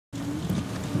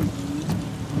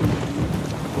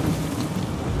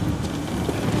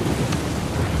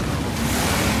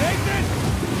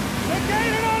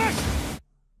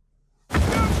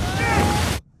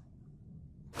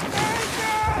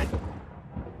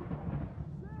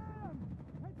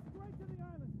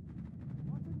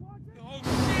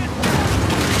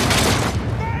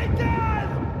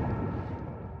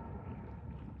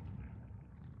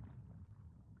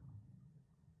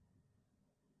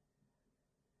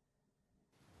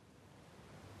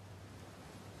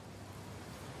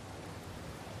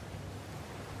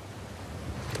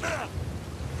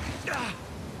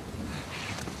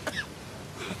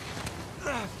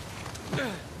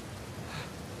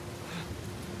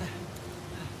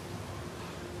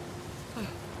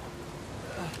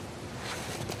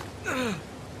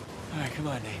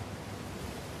my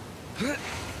name.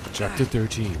 Chapter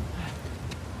 13.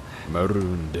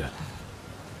 Marooned.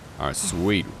 Alright,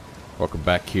 sweet. Welcome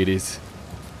back, kiddies.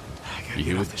 You're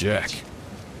here with Jack.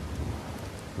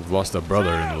 We've lost our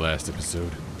brother in the last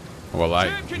episode. Well,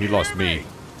 he lost me.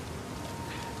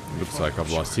 Looks like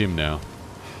I've lost him now.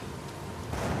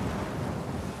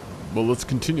 Well, let's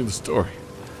continue the story.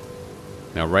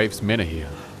 Now, Rafe's men are here.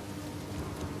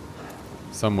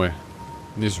 Somewhere.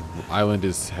 This island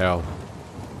is hell.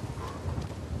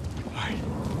 Alright.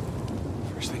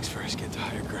 First things first, get to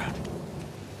higher ground.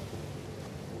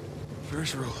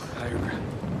 First rule, higher ground.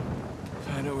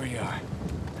 Find out where you are.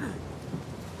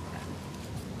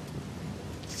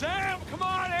 Sam, come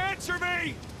on, answer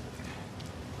me!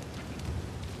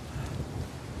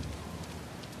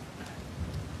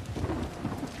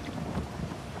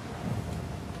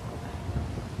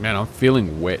 Man, I'm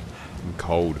feeling wet and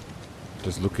cold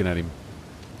just looking at him.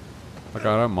 Like,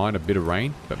 I don't mind a bit of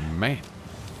rain, but man,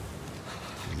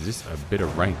 is this a bit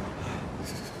of rain?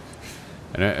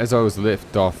 And as I was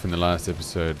left off in the last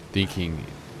episode thinking,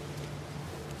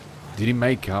 did he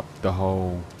make up the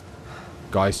whole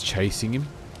guys chasing him?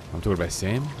 I'm talking about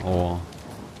Sam, or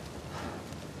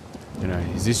you know,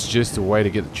 is this just a way to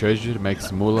get the treasure to make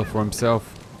some moolah for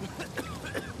himself?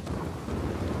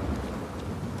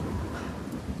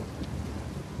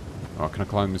 Oh, can I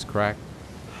climb this crack?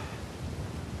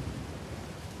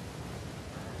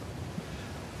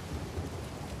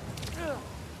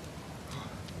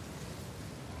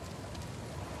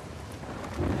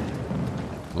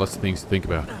 Lots of things to think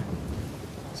about.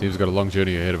 Seems we've got a long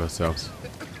journey ahead of ourselves.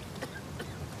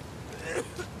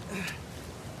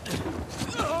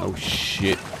 Oh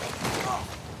shit.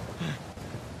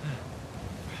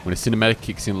 When a cinematic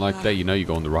kicks in like that, you know you're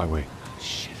going the right way.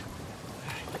 Shit.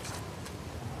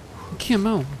 Come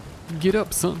on. Get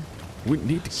up, son. We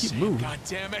need to keep moving. God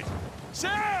damn it.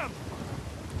 Sam!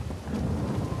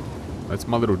 That's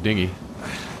my little dinghy.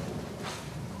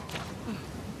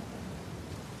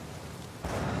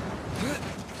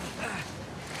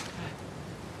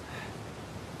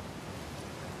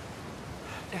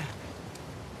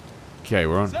 Okay,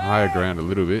 we're on higher ground a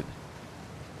little bit.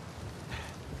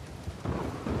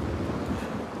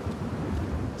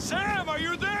 Sam, are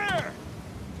you there?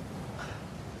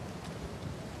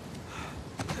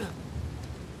 I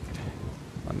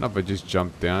don't know if I just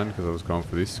jumped down because I was going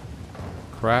for this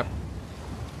crap.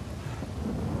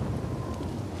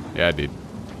 Yeah, I did.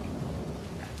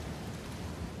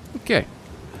 Okay.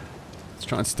 Let's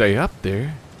try and stay up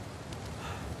there.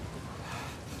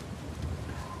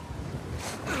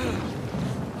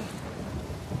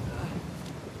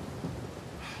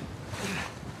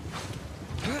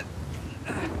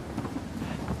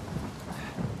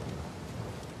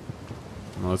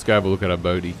 Well, let's go have a look at our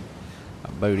boaty.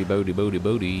 Our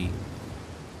boaty.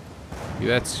 Yeah,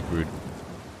 that's screwed.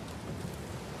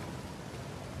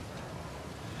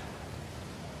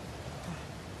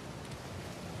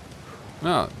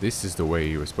 Oh, this is the way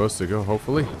you were supposed to go,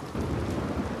 hopefully.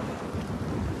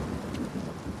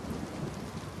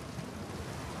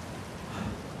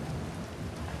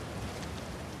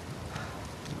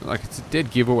 Like, it's a dead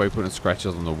giveaway putting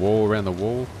scratches on the wall, around the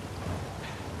wall.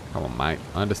 Come on, mate.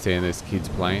 I understand there's kids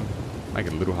playing. Make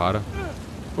it a little harder.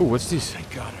 Oh, what's this? Thank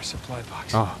God, our supply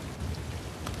box. Oh.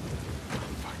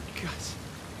 Fuck guts.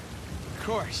 Of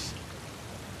course.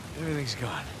 Everything's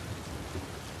gone.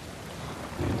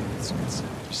 That's a good sign.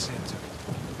 Sam took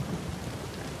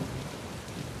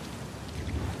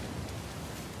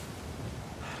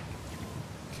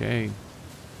it. Okay.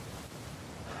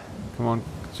 Come on,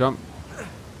 jump.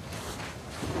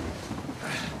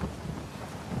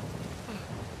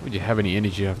 Would you have any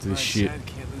energy after this shit?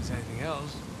 Can't lose anything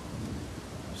else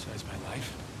besides my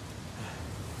life.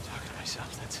 Talking to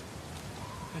myself,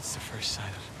 that's the first sign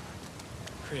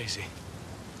of crazy.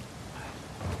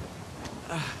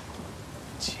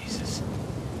 Jesus.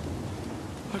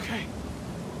 Okay.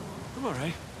 I'm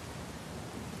alright.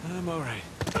 I'm alright.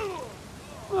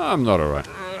 I'm not alright.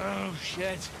 Oh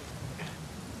shit.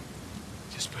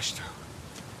 Just push through.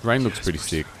 Rain looks pretty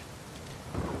sick.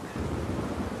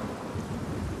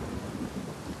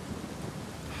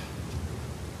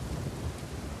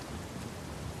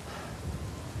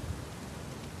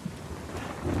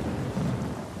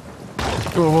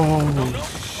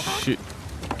 Oh, shit.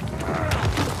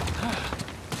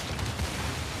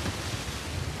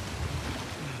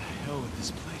 Hell with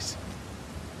this place.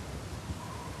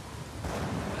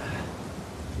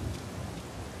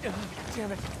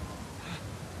 Damn it.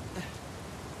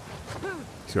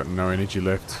 He's got no energy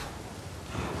left.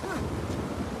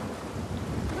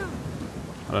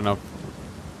 I don't know if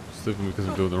I'm slipping because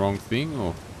I'm doing the wrong thing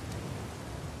or...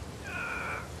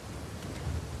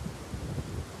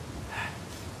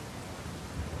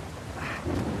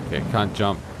 Can't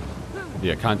jump.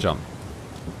 Yeah, can't jump.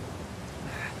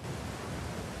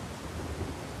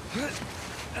 Keep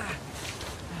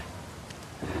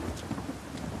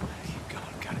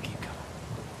going, gotta keep going.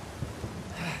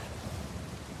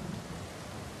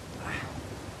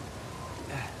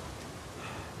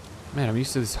 Man, I'm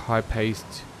used to this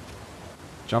high-paced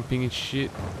jumping and shit.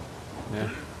 Yeah.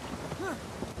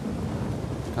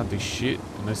 Can't do shit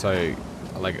unless I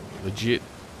like it legit.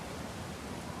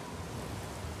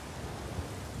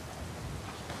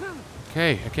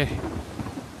 Okay, okay.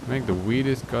 Make the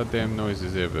weirdest goddamn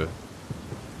noises ever.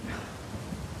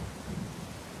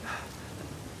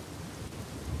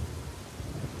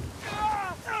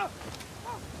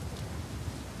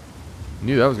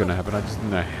 Knew that was gonna happen, I just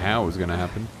didn't know how it was gonna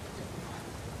happen.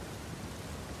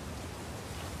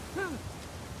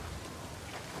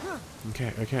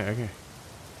 Okay, okay, okay.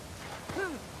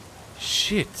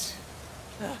 Shit.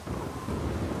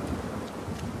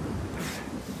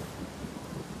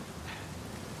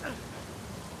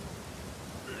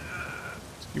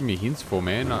 Just give me hints for,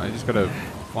 man. I just gotta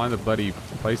find the bloody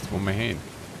place to put my hand.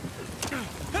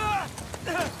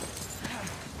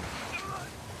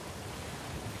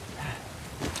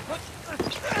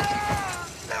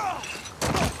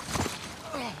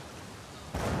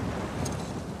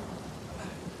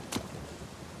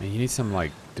 Man, you need some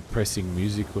like depressing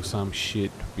music or some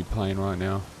shit to be playing right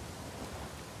now.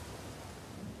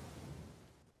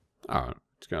 Alright,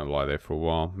 just gonna lie there for a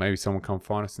while. Maybe someone come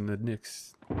find us in the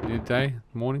next day,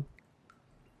 morning.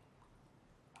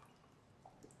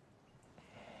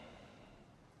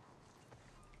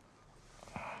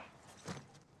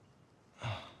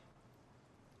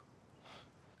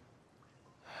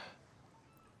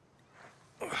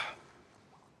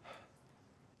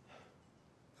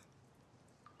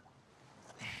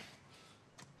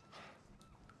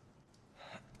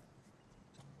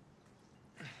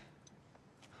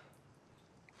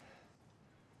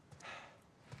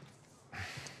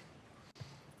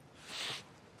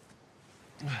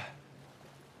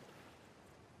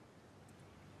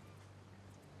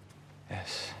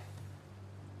 Yes.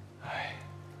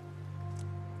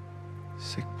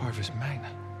 Sic parvis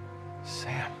magna.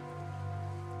 Sam.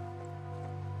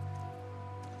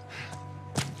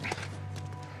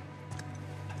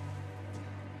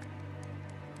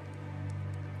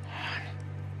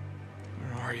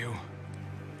 Where are you?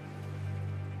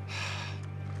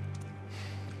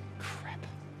 Crap.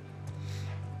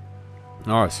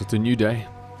 Alright, so it's a new day.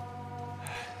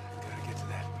 Gotta get to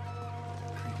that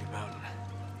creepy mountain.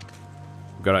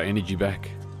 Got our energy back.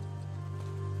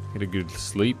 Get a good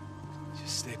sleep.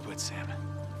 Just stay put, Sam.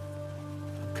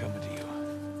 I'm coming to you.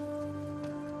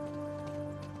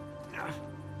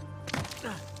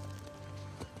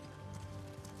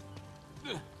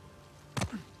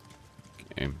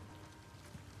 Okay.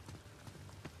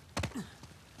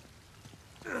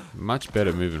 Much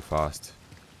better moving fast.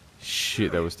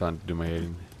 Shit, that was starting to do my head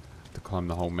in. To climb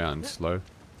the whole mountain slow.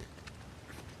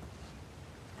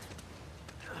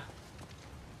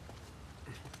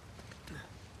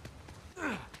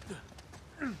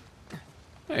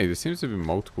 Hey, there seems to be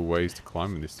multiple ways to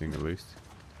climb in this thing at least.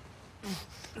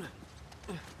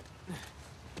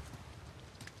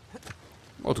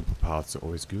 Multiple paths are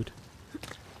always good.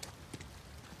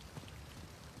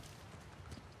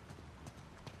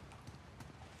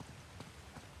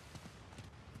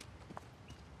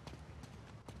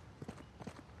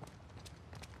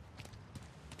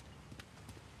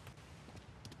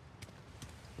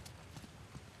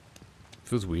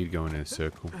 Feels weird going in a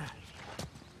circle.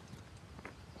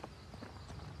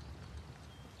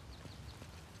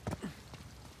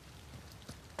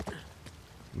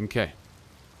 Okay.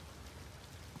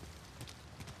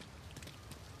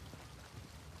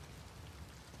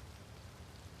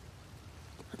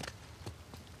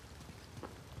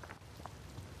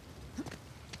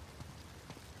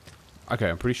 Okay,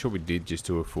 I'm pretty sure we did just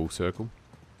do a full circle.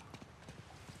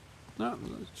 No,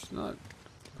 it's not.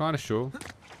 Kind of sure.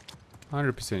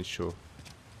 100% sure.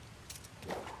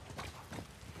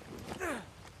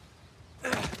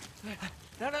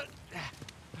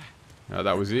 No,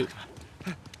 that was it.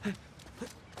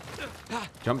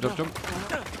 Jump, jump, jump.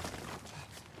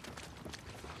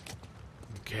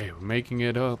 Okay, we're making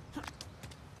it up.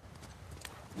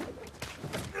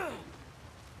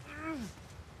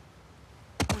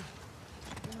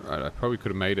 Right, I probably could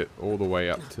have made it all the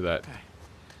way up to that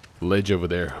ledge over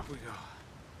there. Up we go.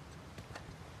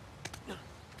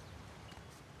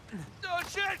 Oh,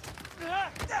 shit!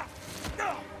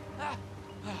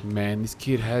 Man, this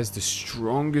kid has the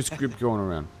strongest grip going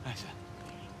around.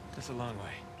 That's a long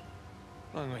way.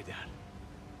 Long way down.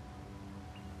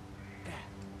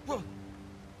 Whoa.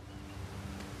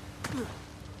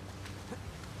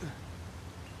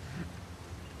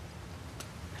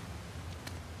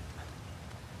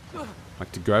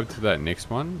 Like to grab to that next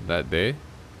one, that there.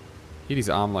 Hit his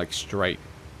arm like straight.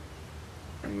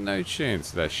 No chance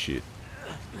of that shit.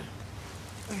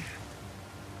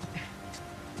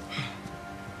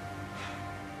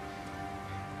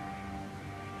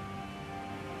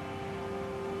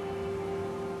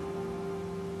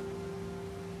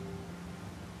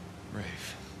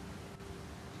 Rafe.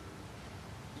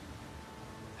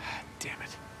 Damn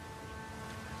it.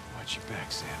 Watch your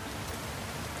back, Sam.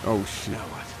 Oh shit. Now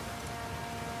what?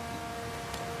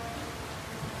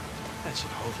 That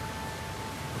should hold.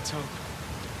 Let's hope.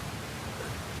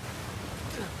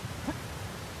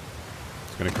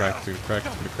 It's gonna crack, it's gonna crack,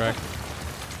 it's gonna crack.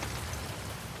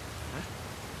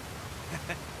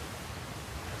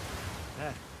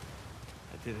 That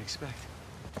I didn't expect.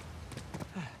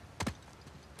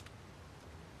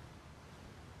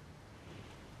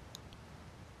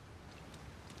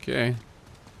 Okay.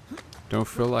 Don't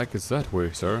feel like it's that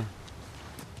way, sir.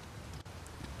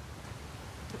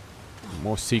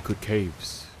 More secret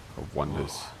caves of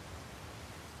wonders.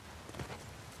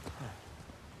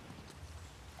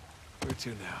 Where to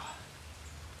now?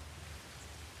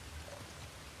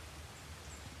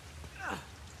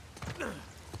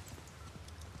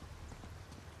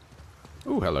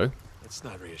 Oh, hello. That's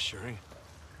not reassuring.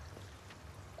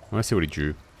 I want to see what he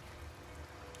drew.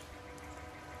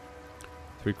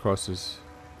 3 crosses.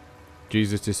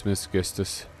 Jesus dismiss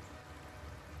Gestus.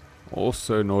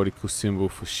 Also nautical symbol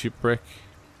for shipwreck.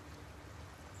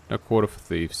 No quarter for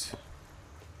thieves.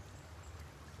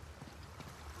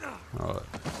 Alright.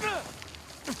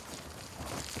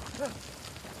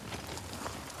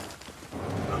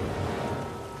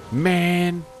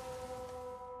 Man!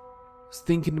 I was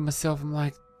thinking to myself, I'm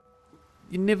like,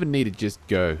 you never need to just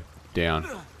go down.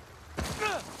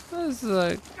 I was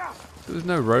like, there was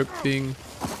no rope thing.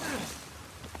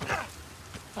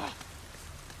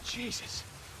 Jesus.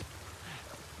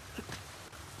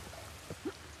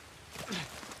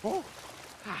 Oh.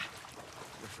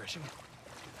 Refreshing.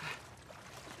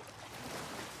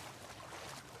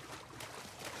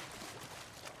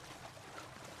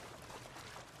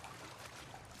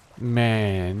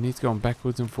 Man, he's going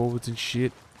backwards and forwards and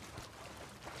shit.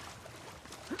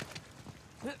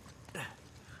 I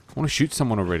want to shoot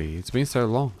someone already. It's been so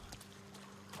long.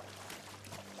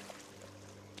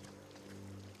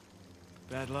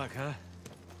 Bad luck, huh?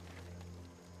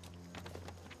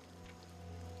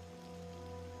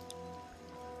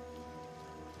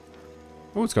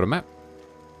 Oh, it's got a map.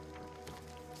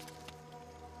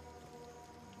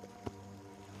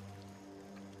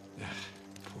 Ugh,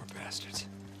 poor bastards.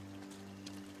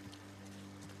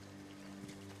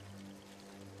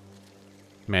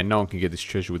 Man, no one can get this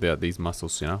treasure without these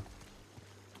muscles, you know?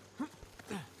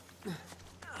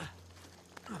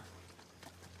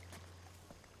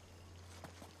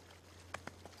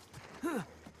 Are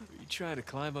you trying to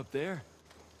climb up there?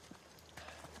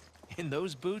 In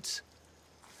those boots?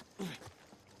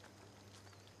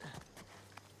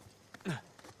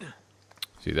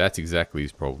 See, that's exactly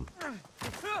his problem.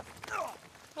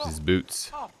 His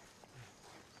boots. Oh,